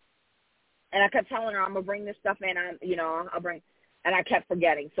voice. And I kept telling her, I'm going to bring this stuff in, and I kept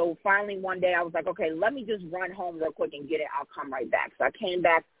forgetting. So finally one day I was like, okay, let me just run home real quick and get it. I'll come right back. So I came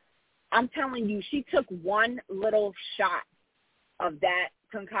back. I'm telling you, she took one little shot of that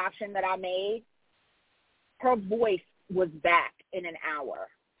concoction that I made. Her voice was back in an hour.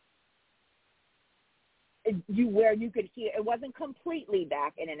 Where you could hear, it wasn't completely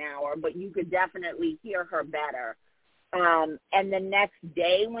back in an hour, but you could definitely hear her better. And the next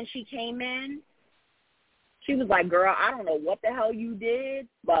day when she came in, she was like, girl, I don't know what the hell you did,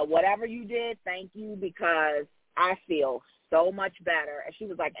 but whatever you did, thank you, because I feel so much better. And she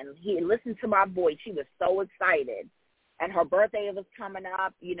was like, and he listened to my voice. She was so excited. And her birthday was coming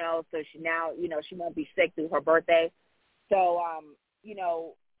up, you know, so she now, you know, she won't be sick through her birthday. So, you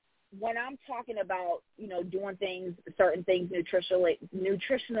know, when I'm talking about, you know, doing certain things nutritionally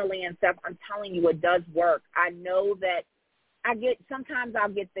and stuff, I'm telling you it does work. I know that sometimes I'll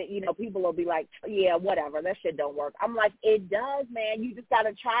get the, you know, people will be like, yeah, whatever, that shit don't work. I'm like, it does, man. You just got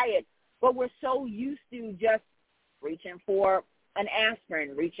to try it. But we're so used to just reaching for an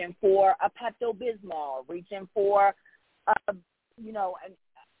aspirin, reaching for a Pepto-Bismol, reaching for, you know,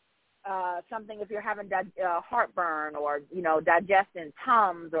 something if you're having heartburn or, you know, digestion,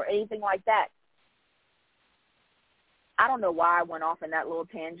 Tums or anything like that. I don't know why I went off in that little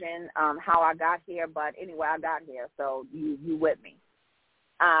tangent, how I got here, but anyway, I got here, so you with me.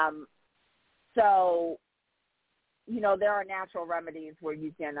 So, you know, there are natural remedies where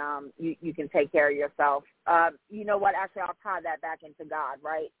you can you can take care of yourself. You know what? Actually, I'll tie that back into God,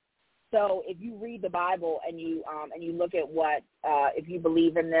 right? So if you read the Bible and you look at what, if you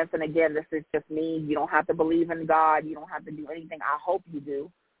believe in this, and again, this is just me, you don't have to believe in God. You don't have to do anything. I hope you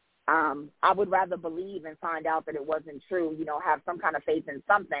do. I would rather believe and find out that it wasn't true, you know, have some kind of faith in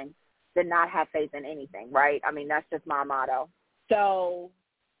something than not have faith in anything, right? I mean, that's just my motto. So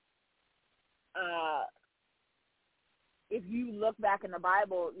if you look back in the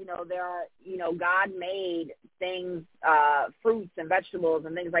Bible, you know, there are, you know, God made things, fruits and vegetables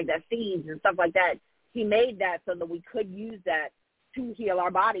and things like that, seeds and stuff like that. He made that so that we could use that to heal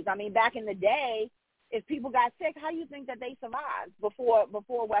our bodies. I mean, back in the day, if people got sick, how do you think that they survived before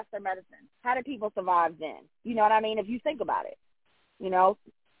Western medicine? How did people survive then? You know what I mean? If you think about it, you know,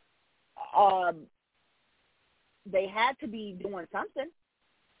 they had to be doing something.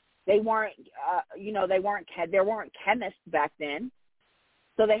 They weren't, you know, there weren't chemists back then.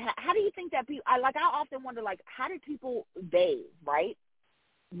 So how do you think that people, I often wonder, like, how did people bathe, right,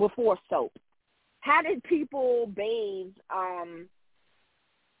 before soap? How did people bathe, how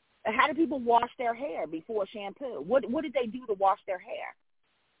did people wash their hair before shampoo? What did they do to wash their hair?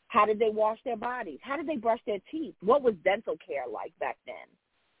 How did they wash their bodies? How did they brush their teeth? What was dental care like back then?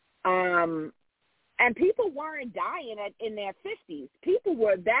 And people weren't dying in their 50s. People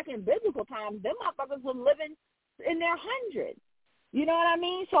were, back in biblical times, them motherfuckers were living in their hundreds. You know what I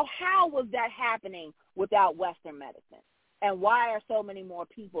mean? So how was that happening without Western medicine? And why are so many more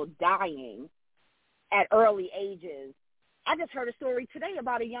people dying at early ages? I just heard a story today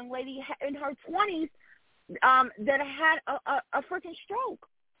about a young lady in her 20s that had a freaking stroke.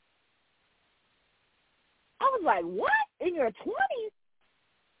 I was like, what? In your 20s?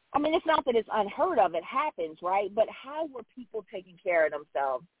 I mean, it's not that it's unheard of. It happens, right? But how were people taking care of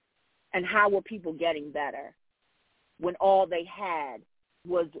themselves, and how were people getting better when all they had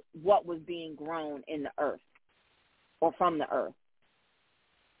was what was being grown in the earth? or from the earth.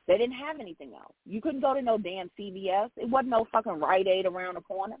 They didn't have anything else. You couldn't go to no damn CVS. It wasn't no fucking Rite Aid around the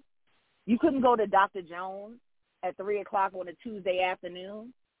corner. You couldn't go to Dr. Jones at 3 o'clock on a Tuesday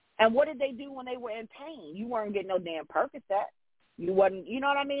afternoon. And what did they do when they were in pain? You weren't getting no damn Percocet. You wasn't, you know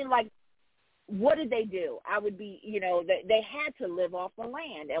what I mean? Like, what did they do? I would be, they had to live off the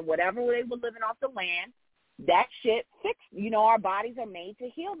land. And whatever they were living off the land, that shit fixed. Our bodies are made to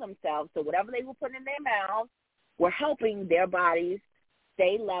heal themselves. So whatever they were putting in their mouths were helping their bodies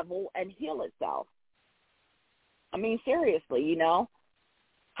stay level and heal itself. I mean, seriously,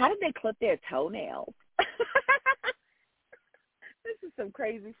 how did they clip their toenails? This is some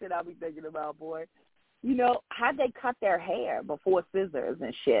crazy shit I'll be thinking about, boy. How'd they cut their hair before scissors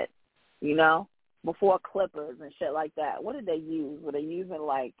and shit, before clippers and shit like that? What did they use? Were they using,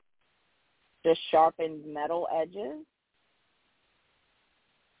 like, just sharpened metal edges?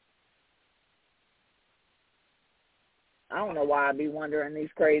 I don't know why I'd be wondering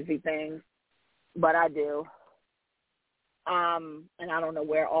these crazy things, but I do. And I don't know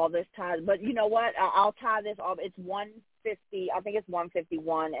where all this ties, but you know what? I'll tie this off. It's 150. I think it's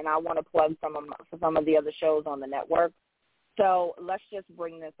 151, and I want to plug some of the other shows on the network. So let's just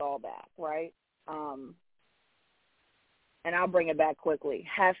bring this all back, right? And I'll bring it back quickly.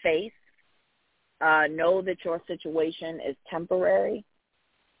 Have faith. Know that your situation is temporary.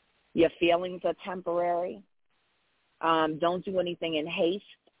 Your feelings are temporary. Don't do anything in haste.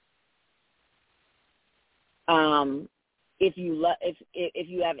 If you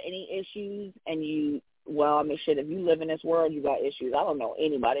have any issues and if you live in this world, you got issues. I don't know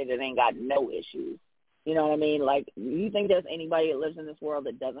anybody that ain't got no issues. You know what I mean? Like, you think there's anybody that lives in this world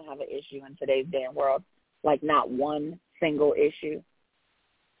that doesn't have an issue in today's damn world? Like, not one single issue?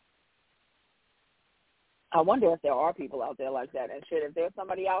 I wonder if there are people out there like that. And shit, if there's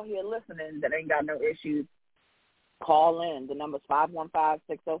somebody out here listening that ain't got no issues, call in. The number's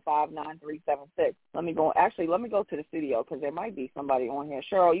 515-605-9376. Let me go to the studio because there might be somebody on here.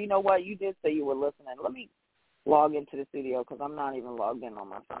 Cheryl, you know what? You did say you were listening. Let me log into the studio because I'm not even logged in on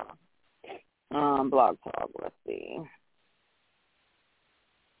my phone. Blog Talk, let's see.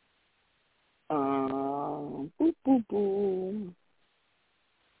 Boop, boop, boop.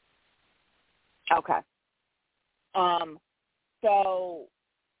 Okay. So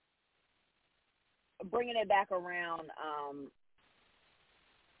bringing it back around,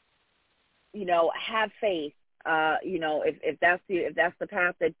 have faith. If that's the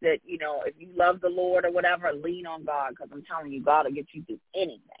path that if you love the Lord or whatever, lean on God, because I'm telling you, God will get you through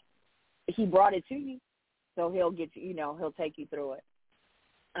anything. He brought it to you, so he'll get you. He'll take you through it.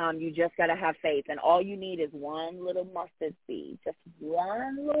 You just got to have faith, and all you need is one little mustard seed, just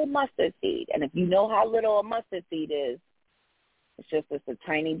one little mustard seed. And if you know how little a mustard seed is, it's a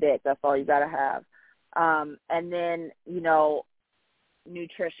tiny bit. That's all you got to have. And then,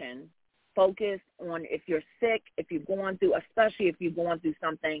 nutrition. Focus on if you're sick, especially if you're going through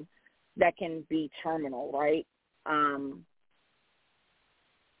something that can be terminal, right?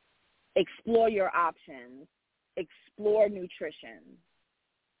 Explore your options. Explore nutrition.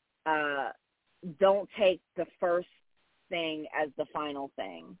 Don't take the first thing as the final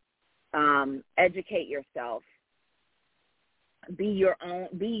thing. Educate yourself. Be your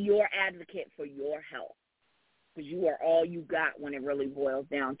advocate for your health, because you are all you got when it really boils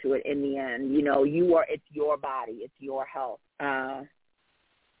down to it. In the end, it's your body, it's your health. And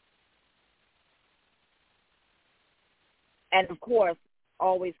of course,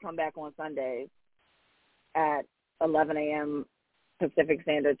 always come back on Sundays at 11 a.m. Pacific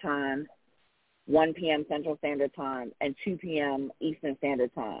Standard Time, 1 p.m. Central Standard Time, and 2 p.m. Eastern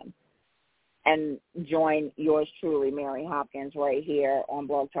Standard Time. And join yours truly, Mary Hopkins, right here on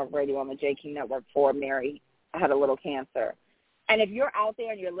Blog Talk Radio on the JQ Network for Mary Had a Little Cancer. And if you're out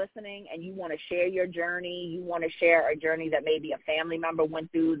there and you're listening and you want to share your journey, you want to share a journey that maybe a family member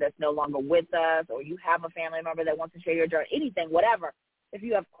went through that's no longer with us, or you have a family member that wants to share your journey, anything, whatever. If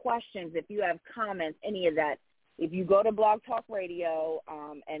you have questions, if you have comments, any of that, if you go to Blog Talk Radio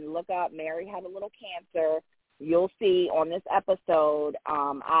and look up Mary Had a Little Cancer, you'll see on this episode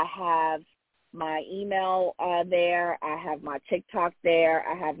I have my email there. I have my TikTok there.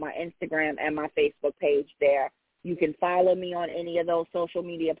 I have my Instagram and my Facebook page there. You can follow me on any of those social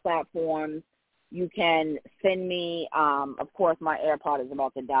media platforms. You can send me, of course, my AirPod is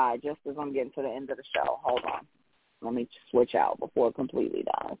about to die just as I'm getting to the end of the show. Hold on. Let me switch out before it completely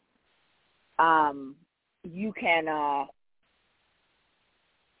dies. You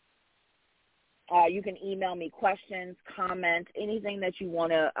can email me questions, comments, anything that you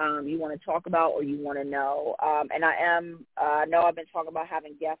want to talk about or you want to know. And I know I've been talking about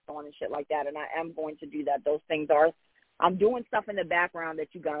having guests on and shit like that, and I am going to do that. Those things are I'm doing stuff in the background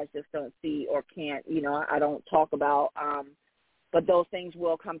that you guys just don't see or can't, I don't talk about. But those things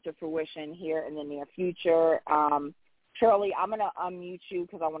will come to fruition here in the near future. Shirley, I'm going to unmute you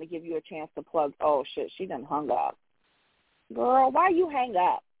because I want to give you a chance to plug. Oh, shit, she done hung up. Girl, why you hang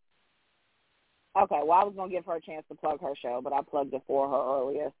up? Okay, well, I was going to give her a chance to plug her show, but I plugged it for her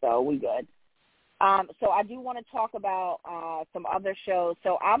earlier, so we good. So I do want to talk about some other shows.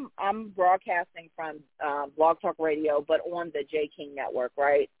 So I'm broadcasting from Blog Talk Radio, but on the J. King Network,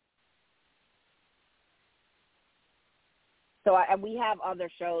 right? So and we have other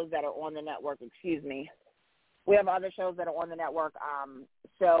shows that are on the network. Excuse me. We have other shows that are on the network.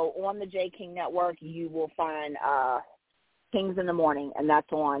 So on the J. King Network, you will find Kings in the Morning, and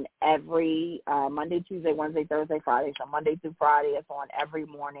that's on every Monday, Tuesday, Wednesday, Thursday, Friday. So Monday through Friday, it's on every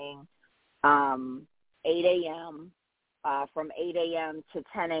morning. 8 a.m., from 8 a.m. to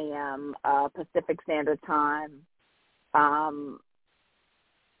 10 a.m. Pacific Standard Time.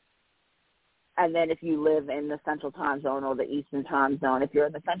 And then if you live in the Central Time Zone or the Eastern Time Zone, if you're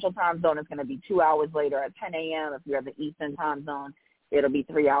in the Central Time Zone, it's going to be 2 hours later at 10 a.m. If you're in the Eastern Time Zone, it'll be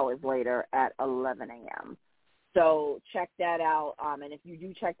 3 hours later at 11 a.m. So check that out. And if you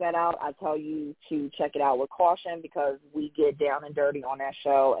do check that out, I tell you to check it out with caution because we get down and dirty on that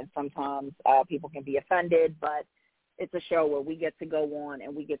show, and sometimes people can be offended, but it's a show where we get to go on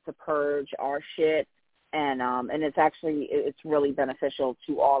and we get to purge our shit, and it's really beneficial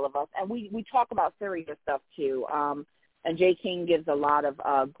to all of us. And we talk about serious stuff too. And J. King gives a lot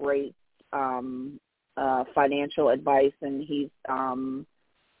of great financial advice, and he's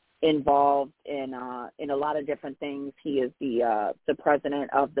involved in a lot of different things. He is the president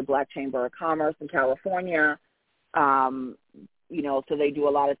of the Black Chamber of Commerce in California. So they do a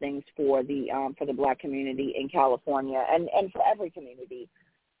lot of things for the Black community in California and for every community.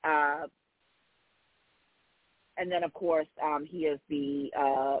 And then, of course, he is the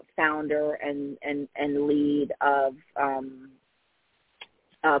founder and lead of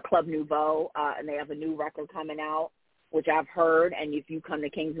Club Nouveau, and they have a new record coming out, which I've heard, and if you come to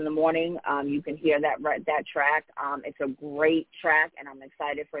Kings in the Morning, you can hear that track. It's a great track, and I'm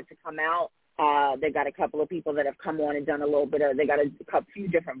excited for it to come out. They got a couple of people that have come on and done a little bit of, they got a few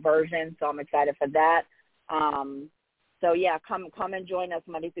different versions, so I'm excited for that. So, yeah, come and join us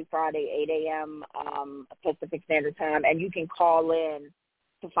Monday through Friday, 8 a.m. Pacific Standard Time, and you can call in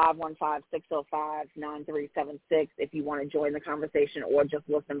to 515-605-9376 if you want to join the conversation or just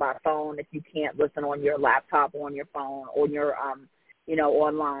listen by phone if you can't listen on your laptop or on your phone or on your,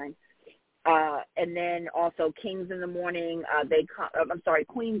 online. And then also Kings in the Morning,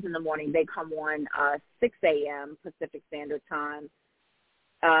 Queens in the Morning, they come on 6 a.m. Pacific Standard Time.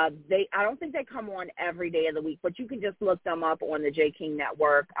 I don't think they come on every day of the week, but you can just look them up on the J. King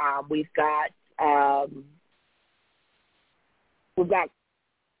Network. We've got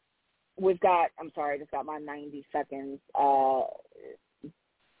I'm sorry, I just got my 90 seconds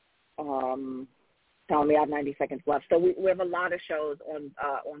telling me I have 90 seconds left. So we have a lot of shows on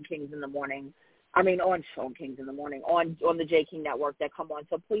Kings in the Morning. I mean, on Kings in the Morning, on the J. King Network that come on.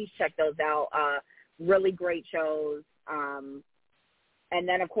 So please check those out. Really great shows. And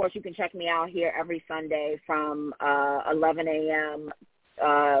then, of course, you can check me out here every Sunday from 11 a.m.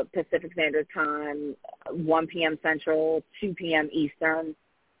 Pacific Standard Time, 1 p.m. Central, 2 p.m. Eastern.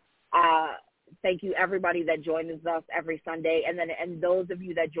 Thank you, everybody that joins us every Sunday. And those of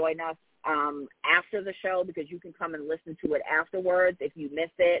you that join us after the show, because you can come and listen to it afterwards if you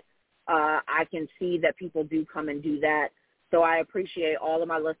miss it. I can see that people do come and do that. So I appreciate all of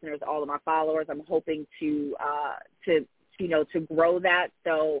my listeners, all of my followers. I'm hoping to grow that.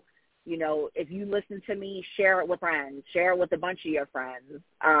 So, if you listen to me, share it with friends, share it with a bunch of your friends.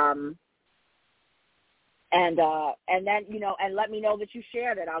 And then, and let me know that you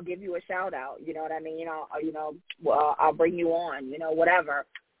shared it. I'll give you a shout out. You know what I mean? I'll bring you on, whatever.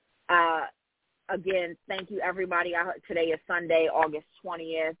 Again, thank you, everybody. Today is Sunday, August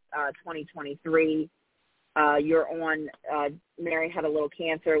 20th, 2023. You're on Mary Had a Little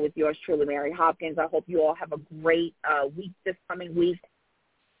Cancer with yours truly, Mary Hopkins. I hope you all have a great week this coming week.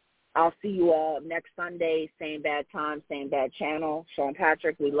 I'll see you all next Sunday, same bad time, same bad channel. Sean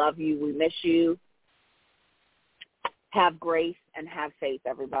Patrick, we love you. We miss you. Have grace and have faith,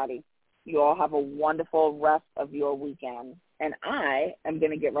 everybody. You all have a wonderful rest of your weekend. And I am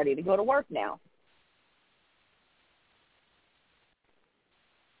going to get ready to go to work now.